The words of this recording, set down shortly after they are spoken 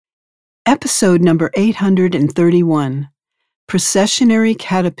Episode number 831, Processionary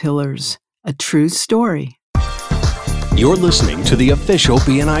Caterpillars, A True Story. You're listening to the official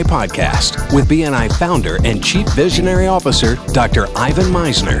BNI podcast with BNI founder and Chief Visionary Officer, Dr. Ivan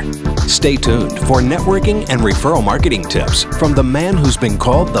Misner. Stay tuned for networking and referral marketing tips from the man who's been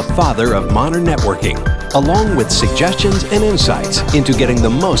called the father of modern networking, along with suggestions and insights into getting the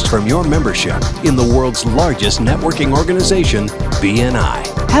most from your membership in the world's largest networking organization, BNI.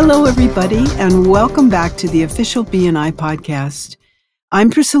 Hello, everybody, and welcome back to the official BNI podcast. I'm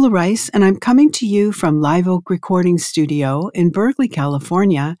Priscilla Rice, and I'm coming to you from Live Oak Recording Studio in Berkeley,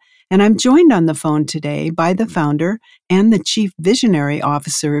 California, and I'm joined on the phone today by the founder and the Chief Visionary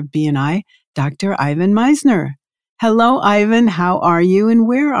Officer of BNI, Dr. Ivan Misner. Hello, Ivan. How are you, and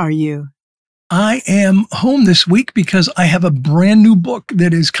where are you? I am home this week because I have a brand new book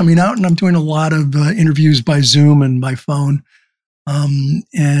that is coming out, and I'm doing a lot of interviews by Zoom and by phone.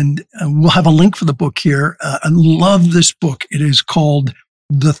 And we'll have a link for the book here. I love this book. It is called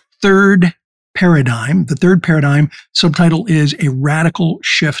The Third Paradigm. The Third Paradigm, subtitle is A Radical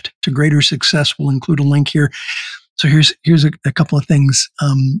Shift to Greater Success. We'll include a link here. So here's a couple of things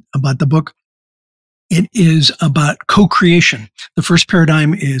about the book. It is about co-creation. The first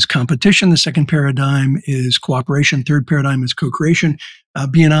paradigm is competition. The second paradigm is cooperation. Third paradigm is co-creation.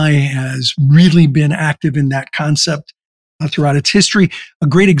 BNI has really been active in that concept throughout its history. A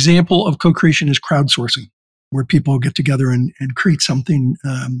great example of co-creation is crowdsourcing, where people get together and create something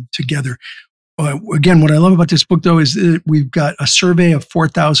together. Again, what I love about this book, though, is that we've got a survey of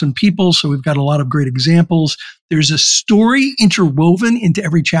 4,000 people, so we've got a lot of great examples. There's a story interwoven into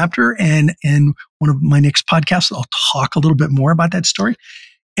every chapter, and one of my next podcasts, I'll talk a little bit more about that story.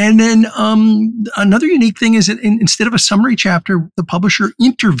 And then another unique thing is that instead of a summary chapter, the publisher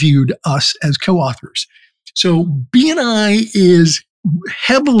interviewed us as co-authors. So BNI is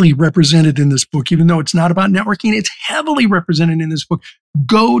heavily represented in this book, even though it's not about networking, it's heavily represented in this book.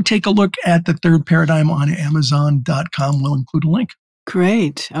 Go take a look at The Third Paradigm on Amazon.com. We'll include a link.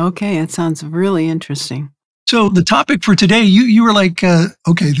 Great. Okay, that sounds really interesting. So the topic for today, you were like,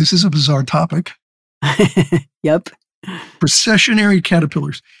 okay, this is a bizarre topic. Yep. Processionary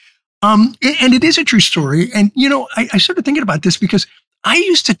caterpillars. And it is a true story. And, I started thinking about this because I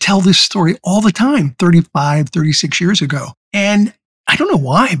used to tell this story all the time, 35, 36 years ago. And I don't know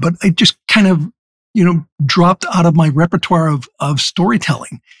why, but it just kind of, dropped out of my repertoire of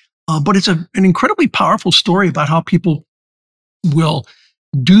storytelling. But it's an incredibly powerful story about how people will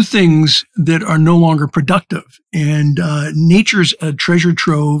do things that are no longer productive. And nature's a treasure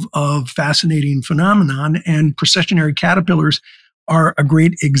trove of fascinating phenomenon, and processionary caterpillars are a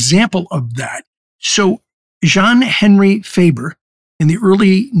great example of that. So Jean-Henri Faber, in the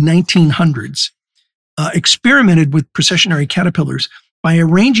early 1900s, experimented with processionary caterpillars by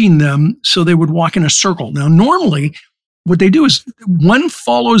arranging them so they would walk in a circle. Now, normally, what they do is one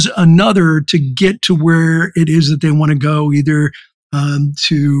follows another to get to where it is that they want to go, either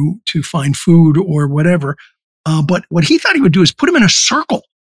to find food or whatever. But what he thought he would do is put them in a circle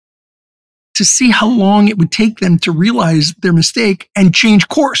to see how long it would take them to realize their mistake and change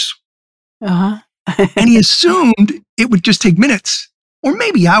course. Uh-huh. And he assumed it would just take minutes or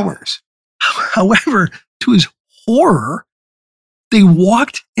maybe hours. However, to his horror, they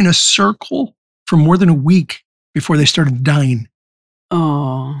walked in a circle for more than a week before they started dying.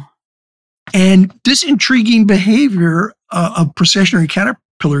 Oh. And this intriguing behavior of processionary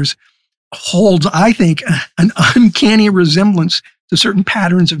caterpillars holds, I think, an uncanny resemblance to certain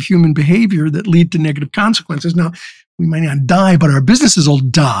patterns of human behavior that lead to negative consequences. Now, we might not die, but our businesses will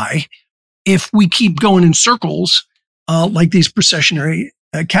die if we keep going in circles like these processionary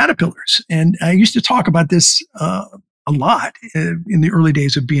caterpillars. And I used to talk about this a lot in the early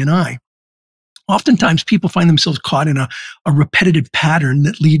days of BNI. Oftentimes, people find themselves caught in a repetitive pattern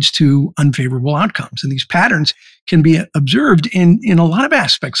that leads to unfavorable outcomes. And these patterns can be observed in a lot of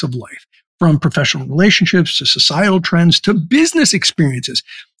aspects of life, from professional relationships to societal trends to business experiences.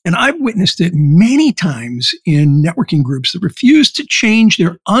 And I've witnessed it many times in networking groups that refuse to change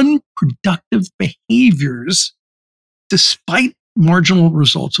their unproductive behaviors despite marginal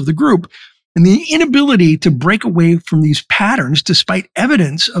results of the group. And the inability to break away from these patterns despite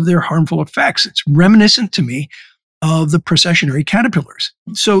evidence of their harmful effects. It's reminiscent to me of the processionary caterpillars.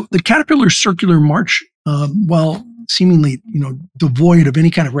 So the caterpillar's circular march, while seemingly, devoid of any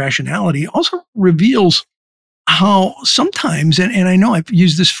kind of rationality, also reveals how sometimes, and I know I've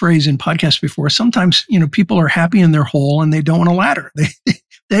used this phrase in podcasts before, sometimes, people are happy in their hole and they don't want a ladder.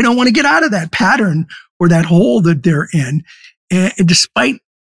 They don't want to get out of that pattern or that hole that they're in. And despite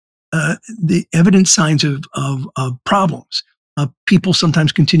the evident signs of problems. People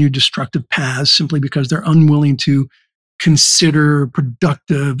sometimes continue destructive paths simply because they're unwilling to consider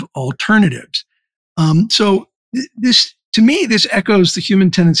productive alternatives. To me, this echoes the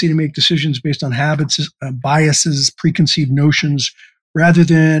human tendency to make decisions based on habits, biases, preconceived notions, rather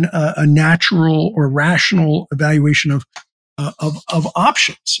than a natural or rational evaluation of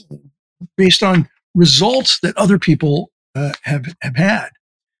options based on results that other people have had.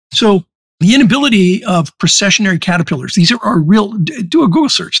 So the inability of processionary caterpillars, these are real, do a Google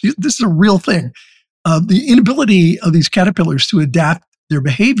search. This is a real thing. The inability of these caterpillars to adapt their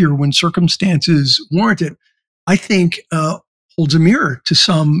behavior when circumstances warrant it, I think, holds a mirror to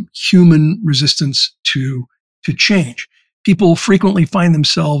some human resistance to change. People frequently find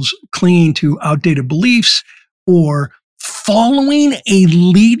themselves clinging to outdated beliefs or following a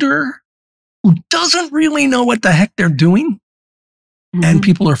leader who doesn't really know what the heck they're doing, and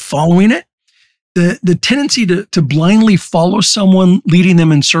people are following it. The tendency to blindly follow someone leading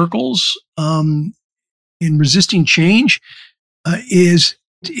them in circles in resisting change is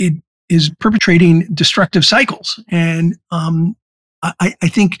perpetrating destructive cycles. And I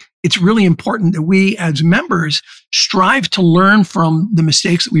think it's really important that we as members strive to learn from the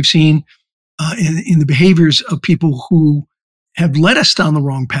mistakes that we've seen in the behaviors of people who have led us down the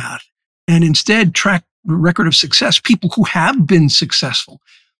wrong path, and instead track the record of success, people who have been successful.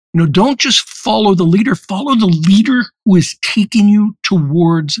 Don't just follow the leader who is taking you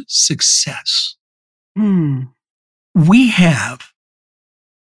towards success. We have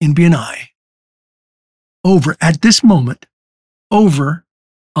in BNI at this moment, over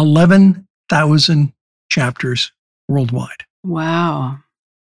 11,000 chapters worldwide. Wow.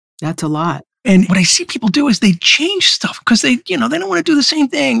 That's a lot. And what I see people do is they change stuff because they don't want to do the same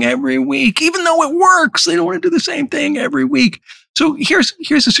thing every week. Even though it works, they don't want to do the same thing every week. So here's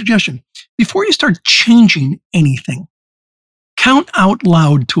a suggestion. Before you start changing anything, count out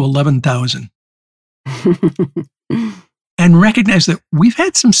loud to 11,000 and recognize that we've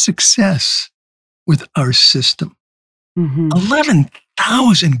had some success with our system.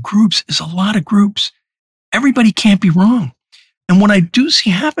 11,000 groups is a lot of groups. Everybody can't be wrong. And what I do see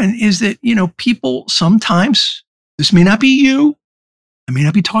happen is that, people sometimes, this may not be you, I may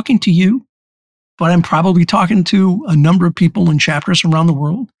not be talking to you, but I'm probably talking to a number of people in chapters around the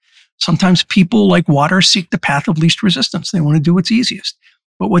world. Sometimes people, like water, seek the path of least resistance. They want to do what's easiest.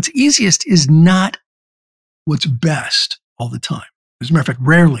 But what's easiest is not what's best all the time. As a matter of fact,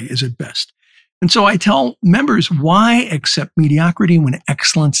 rarely is it best. And so I tell members, why accept mediocrity when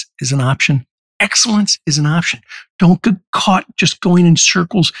excellence is an option? Excellence is an option. Don't get caught just going in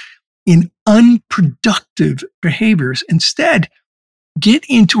circles in unproductive behaviors. Instead, get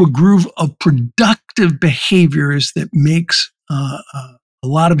into a groove of productive behaviors that makes a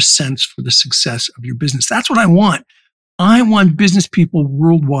lot of sense for the success of your business. That's what I want. I want business people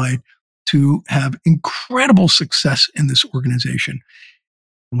worldwide to have incredible success in this organization.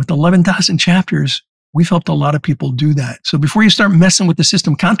 And with 11,000 chapters, we've helped a lot of people do that. So before you start messing with the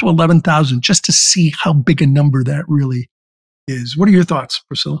system, count to 11,000 just to see how big a number that really is. What are your thoughts,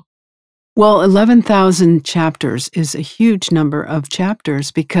 Priscilla? Well, 11,000 chapters is a huge number of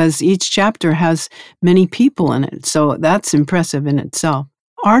chapters because each chapter has many people in it. So that's impressive in itself.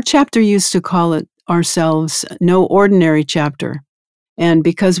 Our chapter used to call it ourselves No Ordinary Chapter. And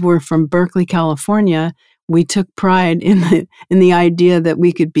because we're from Berkeley, California, we took pride in the idea that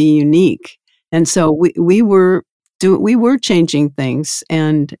we could be unique. And so we were changing things,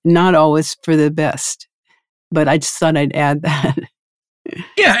 and not always for the best. But I just thought I'd add that.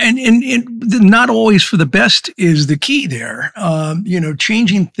 Yeah, and not always for the best is the key there.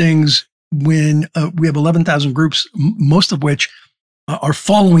 Changing things when we have 11,000 groups, most of which are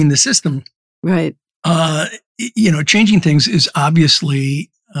following the system. Right. Changing things is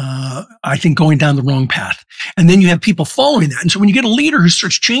obviously, I think, going down the wrong path. And then you have people following that. And so when you get a leader who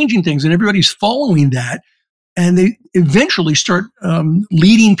starts changing things and everybody's following that, and they eventually start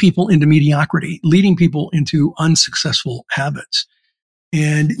leading people into mediocrity, leading people into unsuccessful habits.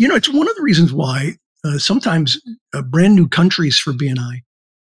 And, it's one of the reasons why sometimes brand new countries for BNI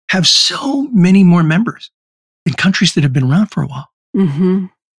have so many more members than countries that have been around for a while. Mm-hmm.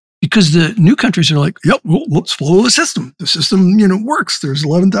 Because the new countries are like, yep, well, let's follow the system. The system, works. There's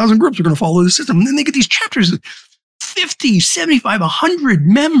 11,000 groups. We're going to follow the system. And then they get these chapters of 50, 75, 100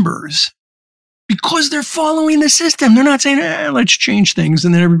 members because they're following the system. They're not saying, let's change things.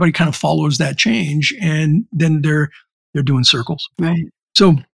 And then everybody kind of follows that change. And then they're doing circles. Right.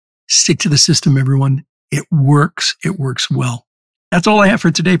 So stick to the system, everyone. It works. It works well. That's all I have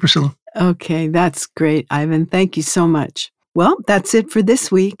for today, Priscilla. Okay, that's great, Ivan. Thank you so much. Well, that's it for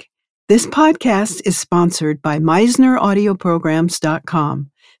this week. This podcast is sponsored by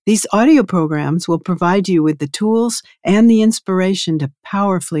MeisnerAudioPrograms.com. These audio programs will provide you with the tools and the inspiration to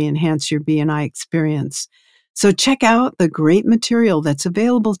powerfully enhance your B&I experience. So check out the great material that's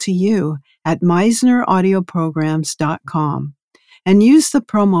available to you at MeisnerAudioPrograms.com and use the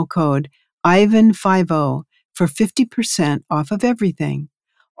promo code IVAN50 for 50% off of everything.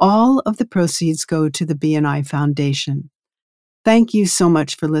 All of the proceeds go to the B&I Foundation. Thank you so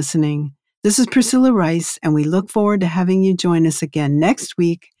much for listening. This is Priscilla Rice, and we look forward to having you join us again next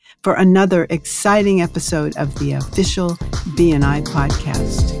week for another exciting episode of the official B&I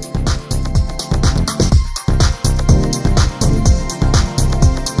podcast.